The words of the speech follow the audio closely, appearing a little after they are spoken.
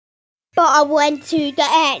but I went to the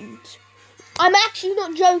end. I'm actually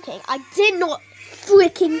not joking. I did not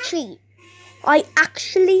freaking cheat. I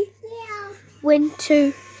actually went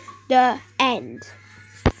to the end.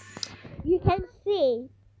 You can see,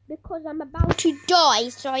 because I'm about to die,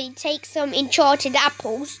 so I take some enchanted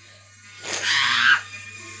apples.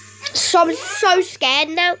 So I'm so scared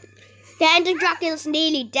now. The Ender Dragon's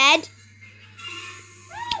nearly dead.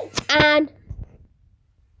 And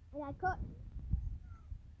I got...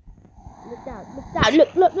 Look down,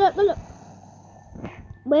 look.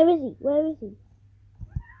 Where is he?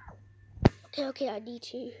 Okay, I need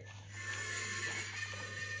to...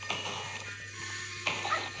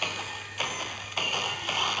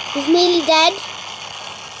 He's nearly dead.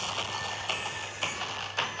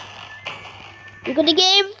 You're gonna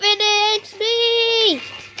get infinite XP!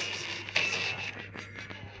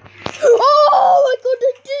 Oh my god,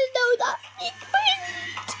 I didn't know that!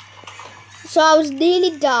 So I was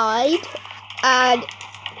nearly died, and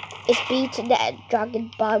it's beaten the Ender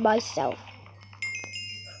Dragon by myself.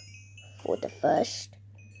 For the first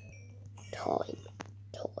time.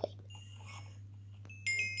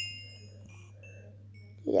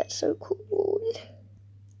 That's so cool.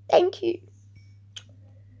 Thank you.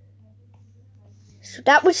 So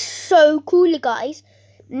that was so cool, guys.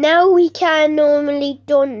 Now we can normally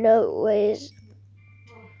don't know is.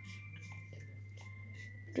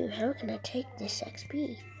 Dude, how can I take this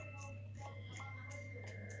XP?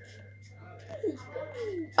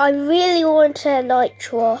 I really want to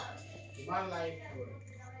Elytra.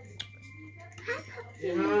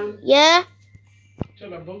 Yeah?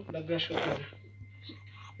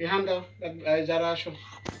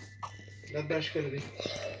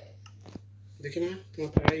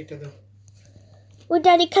 Well,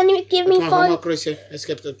 Daddy, can you give me 5?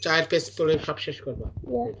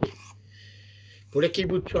 Yeah. পড়ে কি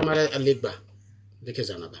বুঝছো আমার লিখবা দেখে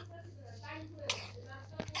জানাবা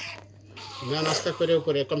না নাস্তা করে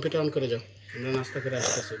উপরে কম্পিউটার অন করে যাও আমরা নাস্তা করে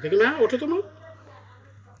আসতেছি দেখি না ওঠো তো মা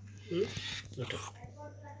ওঠো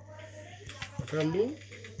আম্মু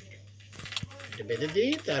এটা বেঁধে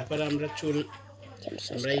দিই তারপর আমরা চুল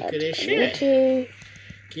আমরা এই করে এসে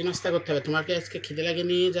কি নাস্তা করতে হবে তোমাকে আজকে খিদে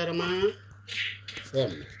লাগেনি যারা মা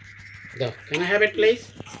দাও can I have it please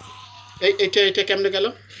এটা কেমনে গেল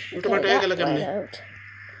উল্টো পাল্টা হয়ে গেল কেমনে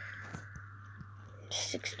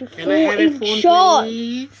 64 shot.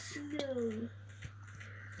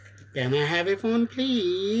 Can I have a phone,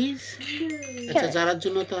 please? আচ্ছা যারার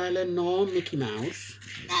জন্য তাহলে no Mickey mouse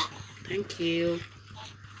thank you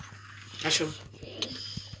আসো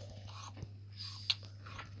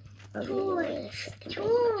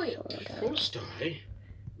First time,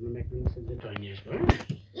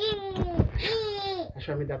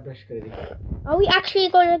 Are we actually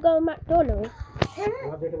going to go to McDonald's?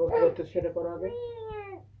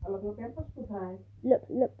 Look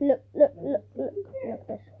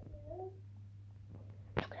this.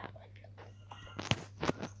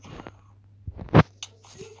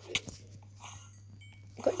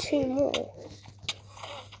 I've got 2 more.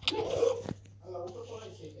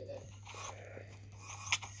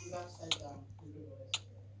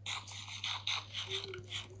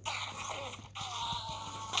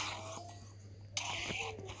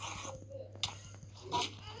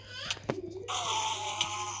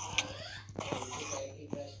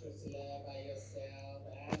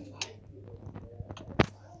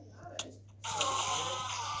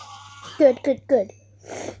 Good.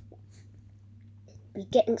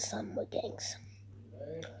 We're getting some. Look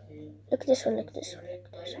at this one.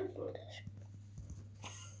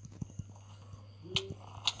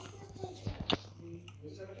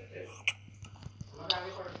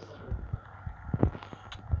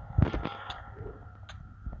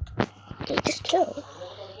 Okay, just kill.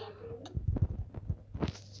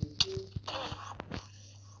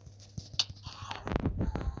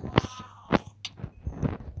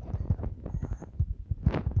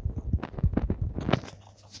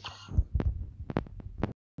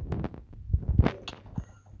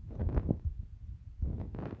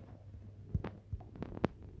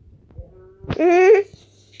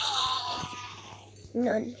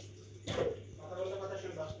 None.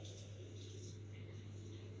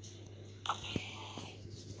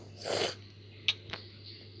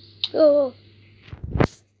 Oh.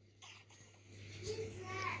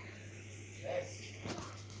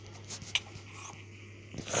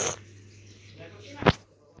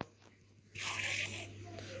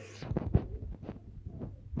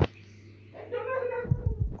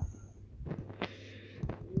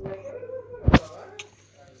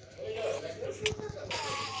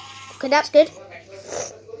 Okay, that's good.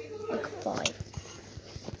 Look, 5.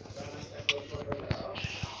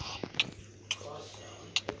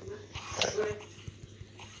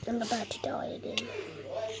 I'm about to die again.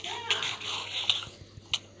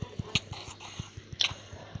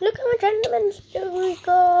 Look how much elements do we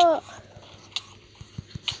got.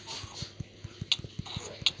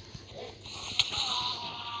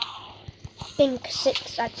 I think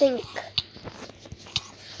 6, I think.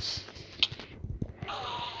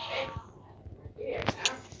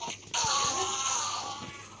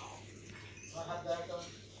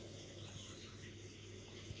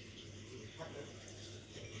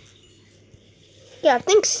 Yeah, I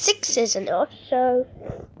think 6 is enough, so...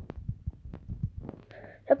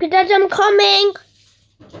 Okay, Dad, I'm coming!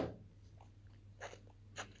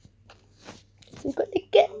 We've got to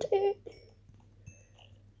get it.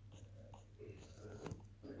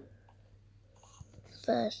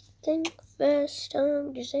 First thing first,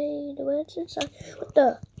 time to say the words inside. What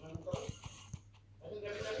the?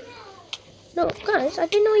 No, guys, I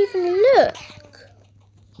did not even look.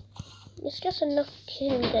 It's just enough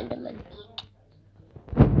killing Enderman.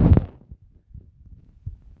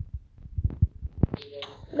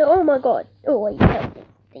 No, oh my god. Oh, wait, help me.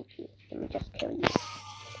 Thank you. Let me just kill you.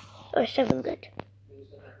 Oh, 7, good.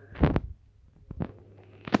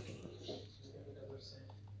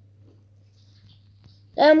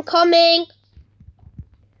 I'm coming.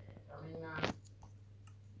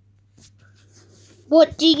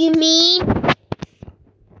 What do you mean?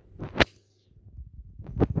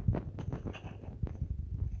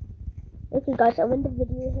 Okay guys, I'm in the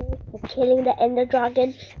video here for killing the Ender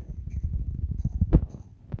Dragon.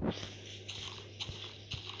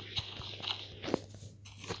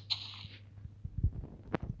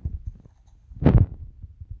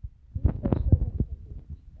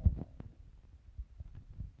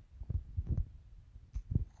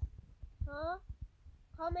 Huh?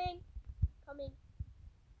 Coming.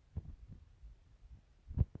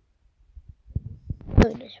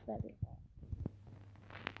 Oh, this very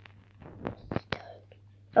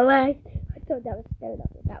oh, I thought that was stone up,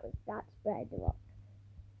 but that's red rock.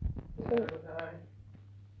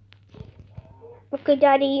 Okay,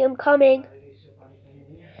 Daddy, I'm coming.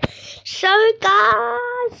 So,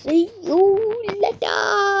 guys, see you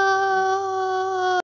later.